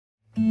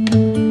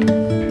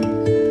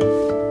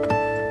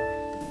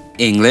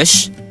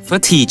English for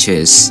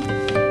Teachers.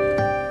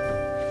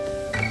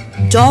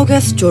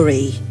 Dogger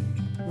story.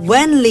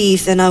 When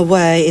Liz and I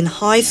were in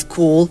high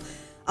school,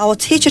 our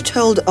teacher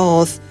told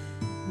us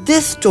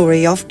this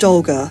story of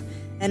Dogger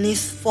and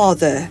his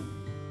father.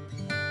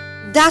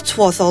 That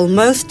was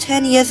almost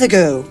 10 years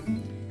ago,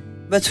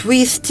 but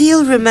we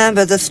still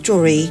remember the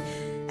story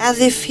as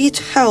if he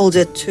told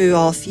it to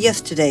us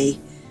yesterday.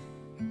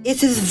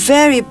 It is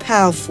very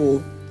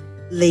powerful.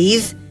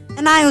 Liz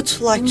and I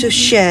would like to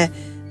share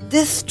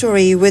this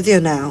story with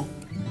you now.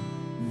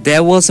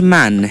 There was a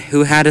man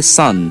who had a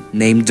son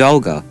named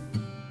Dogger.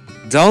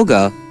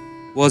 Dogger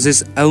was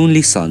his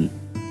only son.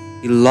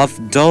 He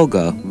loved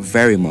Dogger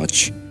very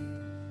much.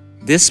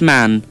 This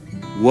man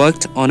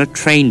worked on a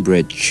train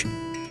bridge.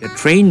 The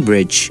train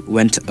bridge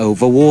went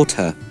over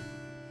water,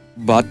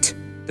 but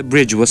the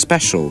bridge was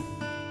special.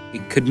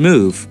 It could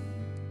move.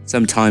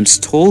 Sometimes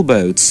tall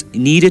boats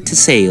needed to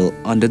sail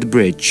under the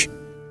bridge.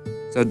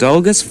 So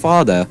Dogger's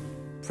father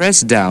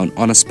pressed down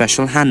on a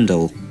special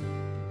handle.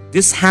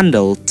 This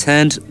handle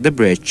turned the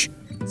bridge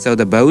so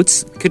the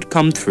boats could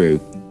come through.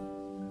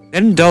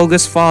 Then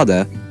Dogger's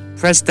father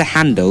pressed the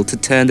handle to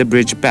turn the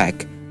bridge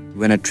back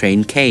when a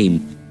train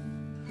came.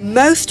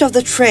 Most of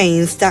the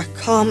trains that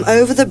come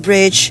over the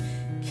bridge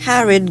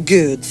carried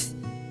goods,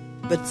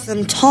 but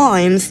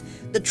sometimes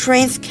the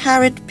trains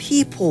carried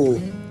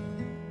people.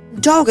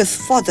 Dogger's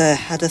father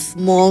had a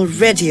small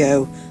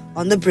radio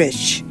on the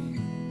bridge.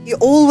 He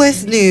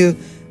always knew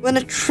when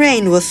a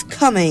train was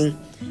coming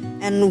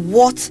and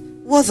what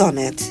was on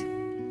it.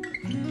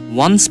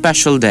 One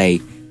special day,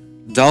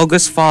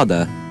 Dogger's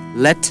father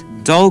let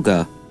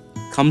Dogger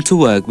come to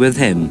work with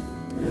him.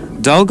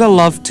 Dogger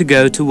loved to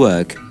go to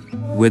work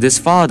with his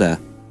father.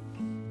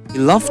 He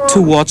loved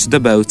to watch the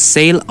boats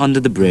sail under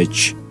the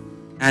bridge,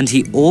 and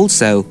he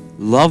also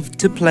loved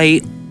to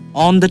play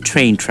on the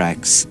train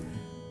tracks.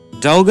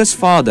 Dogger's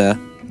father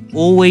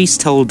always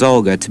told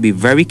Dogger to be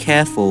very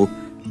careful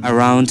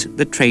around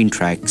the train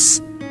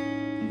tracks,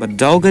 but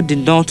Dogger did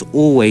not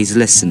always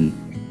listen.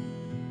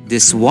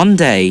 This one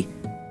day,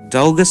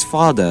 Dogger's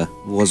father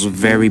was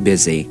very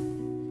busy.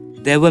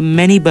 There were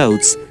many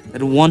boats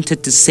that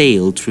wanted to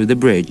sail through the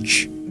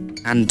bridge,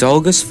 and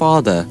Dogger's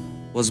father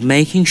was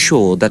making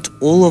sure that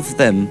all of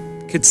them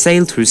could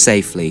sail through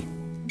safely.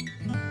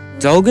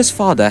 Dogger's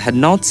father had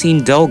not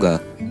seen Dogger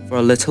for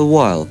a little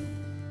while.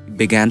 He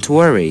began to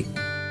worry.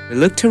 He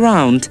looked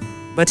around,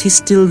 but he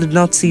still did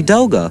not see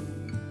Dogger.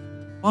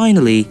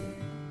 Finally,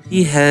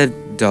 he heard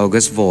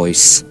Dogger's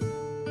voice.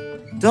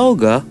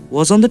 Dogger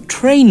was on the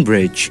train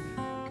bridge.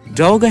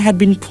 Dogger had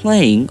been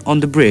playing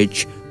on the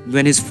bridge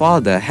when his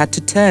father had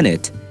to turn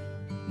it.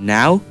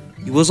 Now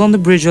he was on the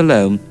bridge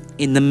alone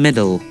in the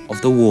middle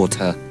of the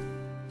water.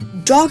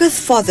 Dogger's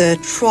father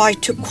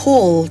tried to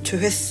call to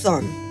his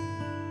son.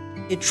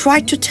 He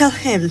tried to tell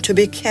him to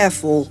be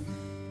careful.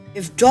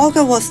 If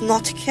Dogger was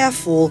not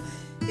careful,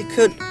 he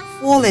could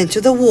fall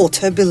into the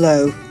water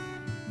below.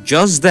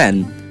 Just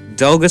then,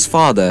 Dogger's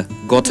father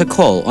got a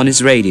call on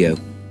his radio.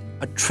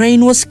 A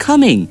train was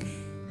coming.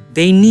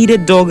 They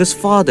needed Dogger's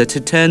father to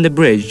turn the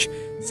bridge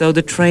so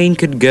the train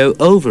could go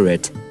over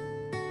it.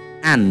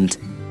 And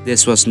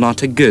this was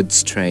not a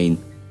goods train.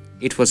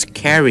 It was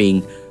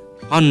carrying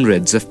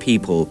hundreds of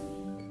people.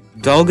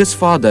 Dogger's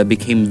father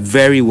became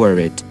very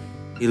worried.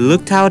 He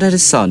looked out at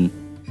his son.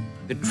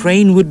 The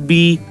train would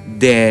be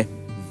there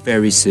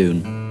very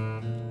soon.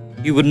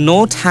 He would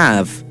not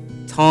have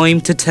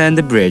time to turn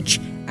the bridge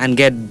and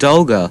get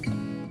Dogger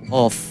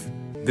off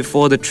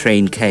before the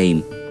train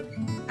came.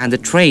 And the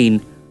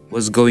train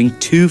was going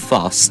too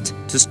fast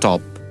to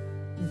stop.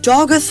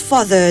 Dogger's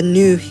father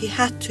knew he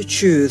had to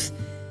choose.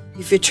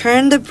 If he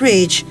turned the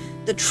bridge,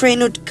 the train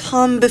would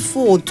come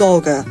before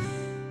Dogger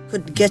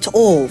could get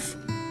off.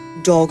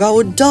 Dogger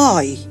would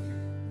die.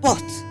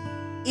 But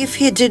if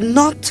he did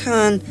not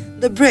turn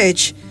the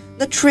bridge,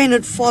 the train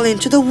would fall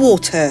into the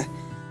water.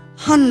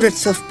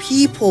 Hundreds of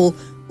people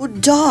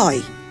would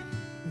die.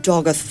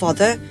 Dogger's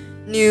father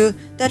knew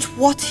that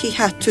what he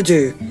had to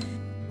do,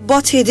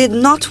 but he did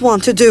not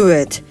want to do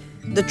it.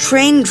 The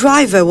train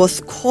driver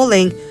was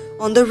calling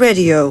on the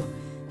radio.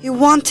 He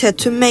wanted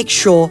to make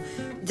sure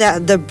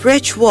that the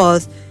bridge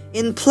was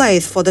in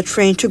place for the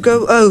train to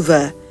go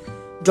over.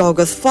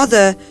 Dogger's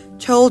father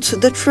told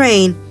the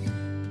train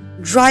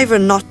driver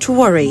not to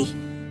worry.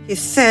 He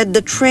said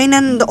the train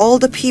and all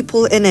the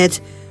people in it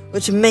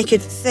would make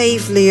it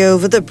safely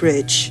over the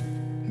bridge.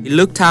 He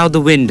looked out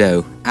the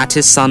window at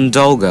his son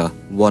Dogger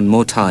one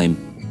more time.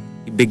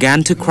 He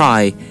began to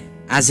cry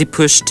as he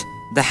pushed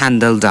the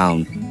handle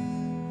down.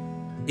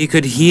 He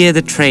could hear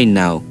the train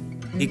now.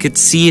 He could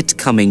see it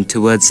coming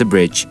towards the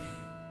bridge.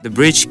 The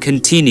bridge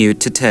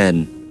continued to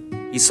turn.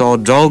 He saw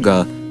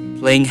Dogger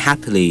playing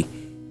happily.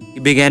 He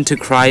began to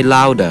cry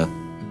louder.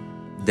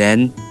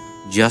 Then,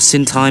 just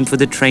in time for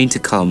the train to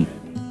come,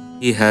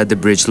 he heard the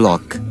bridge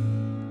lock.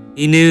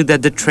 He knew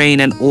that the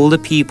train and all the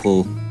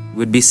people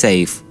would be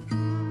safe,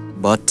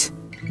 but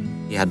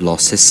he had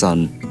lost his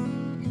son.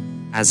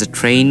 As the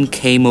train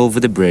came over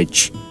the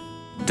bridge,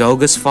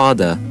 Dolga's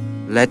father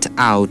let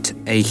out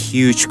a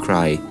huge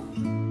cry.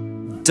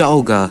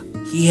 Dolga,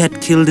 he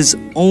had killed his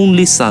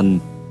only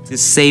son to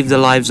save the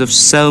lives of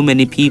so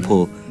many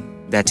people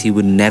that he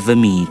would never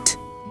meet.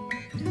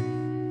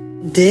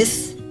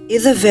 This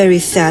is a very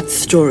sad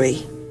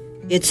story.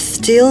 It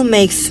still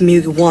makes me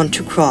want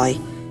to cry.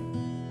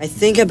 I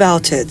think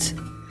about it.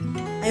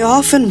 I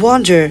often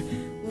wonder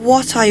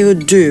what I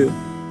would do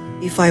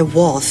if I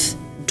was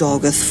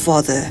Dolga's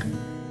father.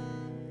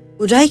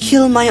 Would I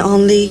kill my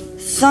only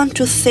son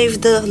to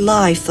save the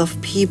lives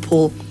of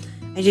people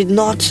I did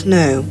not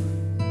know?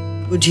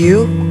 Would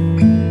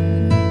you?